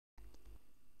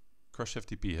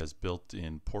CrushFTP has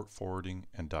built-in port forwarding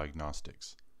and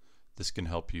diagnostics. This can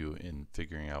help you in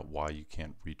figuring out why you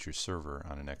can't reach your server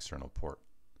on an external port.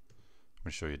 I'm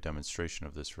going to show you a demonstration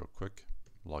of this real quick.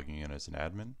 I'm logging in as an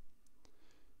admin.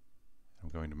 I'm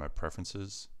going to my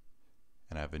preferences,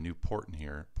 and I have a new port in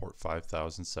here, port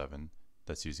 5007,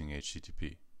 that's using HTTP.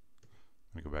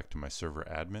 I'm going to go back to my server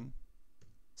admin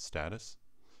status,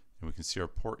 and we can see our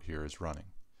port here is running.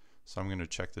 So I'm going to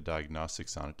check the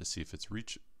diagnostics on it to see if it's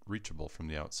reachable from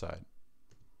the outside.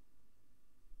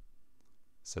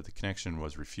 So the connection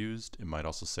was refused. It might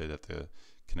also say that the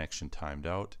connection timed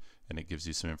out, and it gives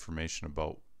you some information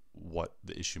about what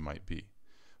the issue might be.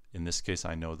 In this case,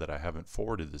 I know that I haven't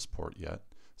forwarded this port yet,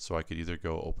 so I could either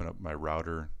go open up my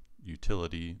router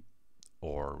utility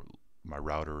or my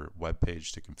router web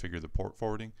page to configure the port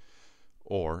forwarding,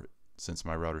 or since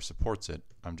my router supports it,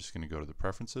 I'm just going to go to the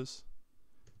preferences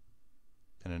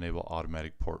and enable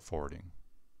automatic port forwarding.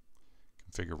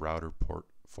 Configure router port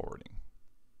forwarding.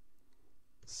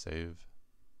 Save.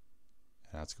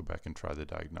 And let's go back and try the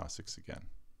diagnostics again.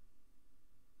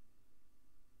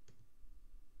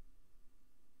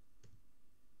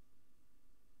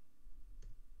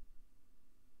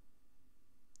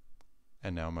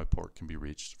 And now my port can be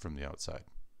reached from the outside.